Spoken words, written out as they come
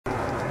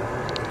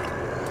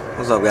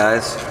What's up,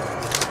 guys?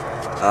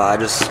 I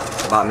just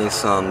bought me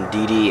some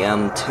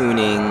DDM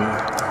tuning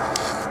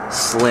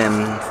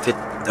slim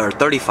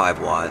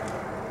 35 watt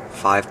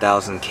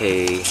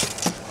 5000K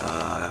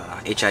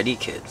HID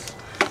kits.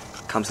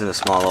 Comes in a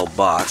small little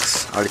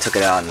box. I already took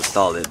it out and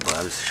installed it, but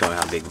I'm just showing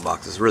how big the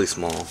box is. It's really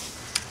small.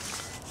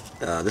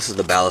 This is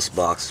the ballast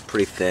box. It's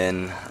pretty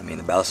thin. I mean,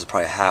 the ballast is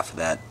probably half of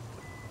that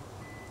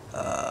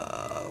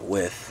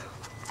width.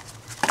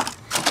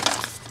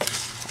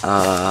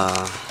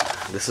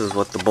 This is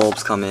what the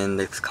bulbs come in.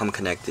 They come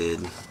connected.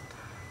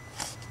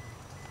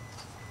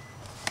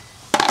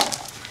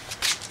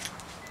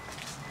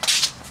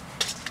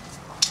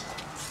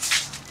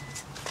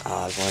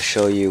 I just want to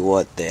show you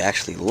what they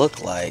actually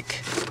look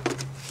like.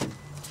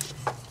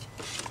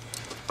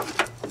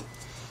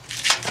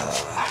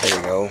 Here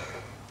we go.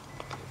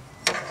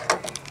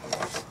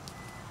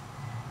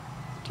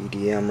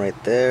 DDM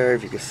right there,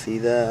 if you can see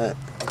that.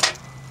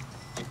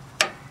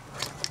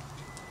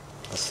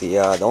 Let's see,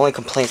 the only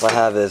complaints I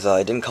have is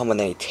it didn't come with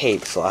any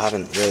tape, so I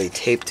haven't really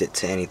taped it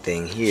to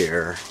anything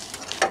here.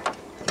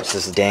 It's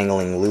just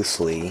dangling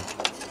loosely.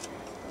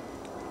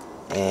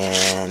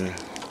 And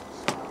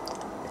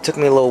it took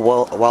me a little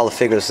while to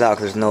figure this out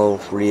because there's no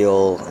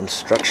real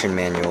instruction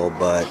manual,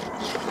 but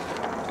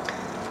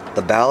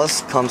the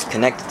ballast comes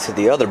connected to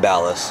the other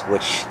ballast,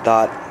 which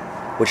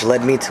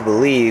led me to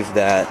believe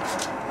that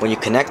when you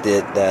connect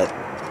it, that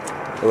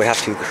it would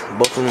have to,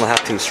 both of them will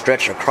have to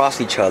stretch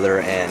across each other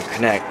and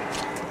connect,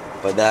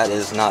 but that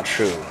is not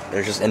true.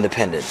 They're just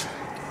independent.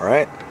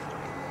 Alright?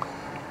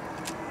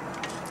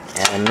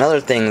 And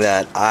another thing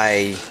that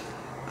I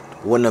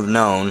wouldn't have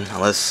known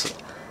unless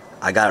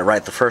I got it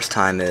right the first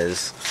time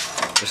is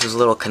there's this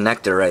little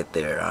connector right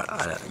there.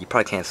 You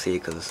probably can't see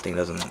it because this thing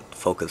doesn't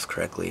focus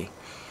correctly.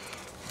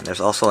 And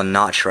there's also a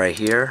notch right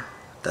here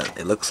that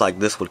it looks like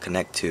this would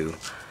connect to,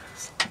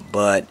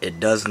 but it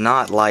does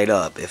not light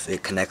up if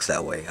it connects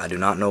that way. I do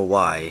not know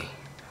why.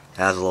 It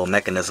has a little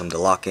mechanism to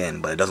lock in,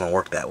 but it doesn't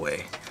work that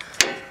way.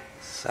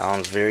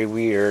 Sounds very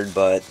weird,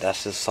 but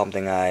that's just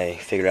something I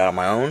figured out on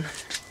my own.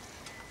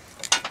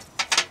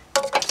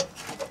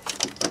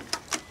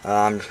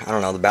 I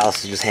don't know, the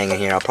ballast is just hanging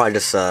here. I'll probably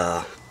just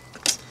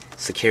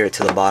secure it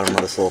to the bottom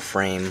of this little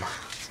frame.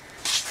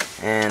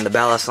 And the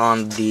ballast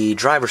on the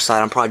driver's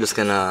side, I'm probably just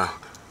gonna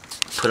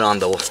put it on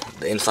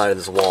the inside of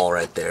this wall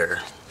right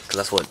there, because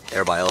that's what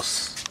everybody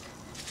else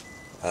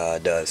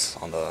does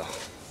on the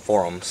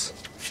forums.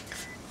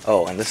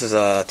 Oh, and this is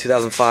a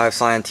 2005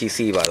 Scion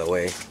TC, by the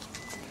way.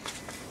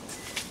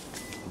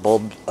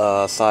 Bulb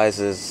size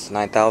is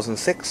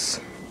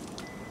 9006.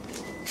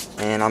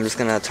 And I'm just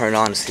gonna turn it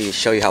on to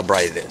show you how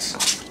bright it is.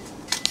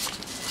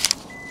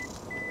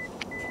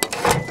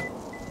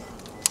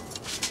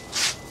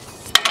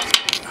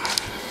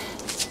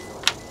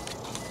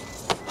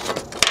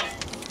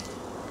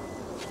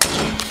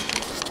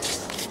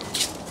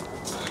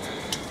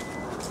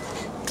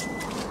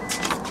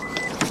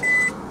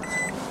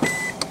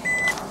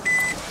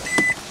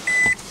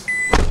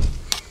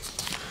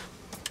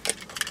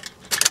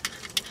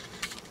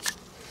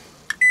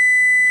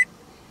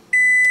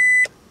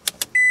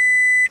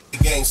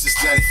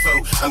 Since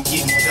 94, I'm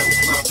getting dope,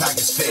 my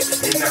pockets fat,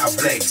 and now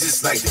black,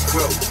 just like the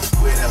crow.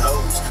 Where the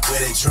hoes, where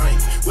they drink,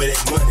 where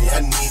that money, I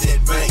need that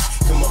bank.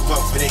 Come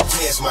up for that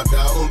cash, my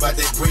dog, I'm about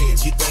that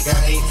bread. You think I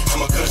ain't?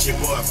 I'm a country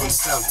boy from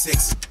South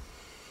Texas.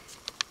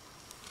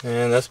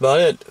 And that's about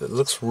it. It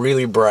looks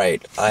really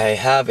bright. I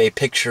have a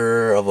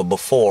picture of a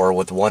before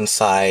with one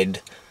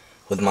side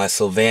with my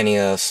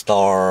Sylvania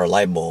star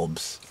light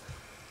bulbs.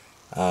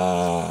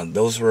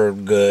 Those were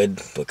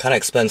good, but kind of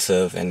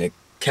expensive, and it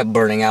kept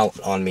burning out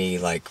on me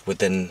like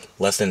within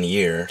less than a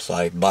year. So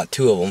I bought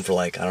two of them for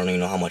like, I don't even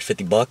know how much,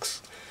 50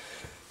 bucks.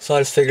 So I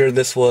just figured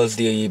this was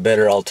the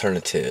better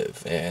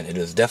alternative, and it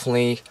is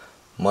definitely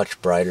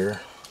much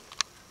brighter.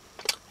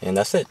 And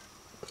that's it.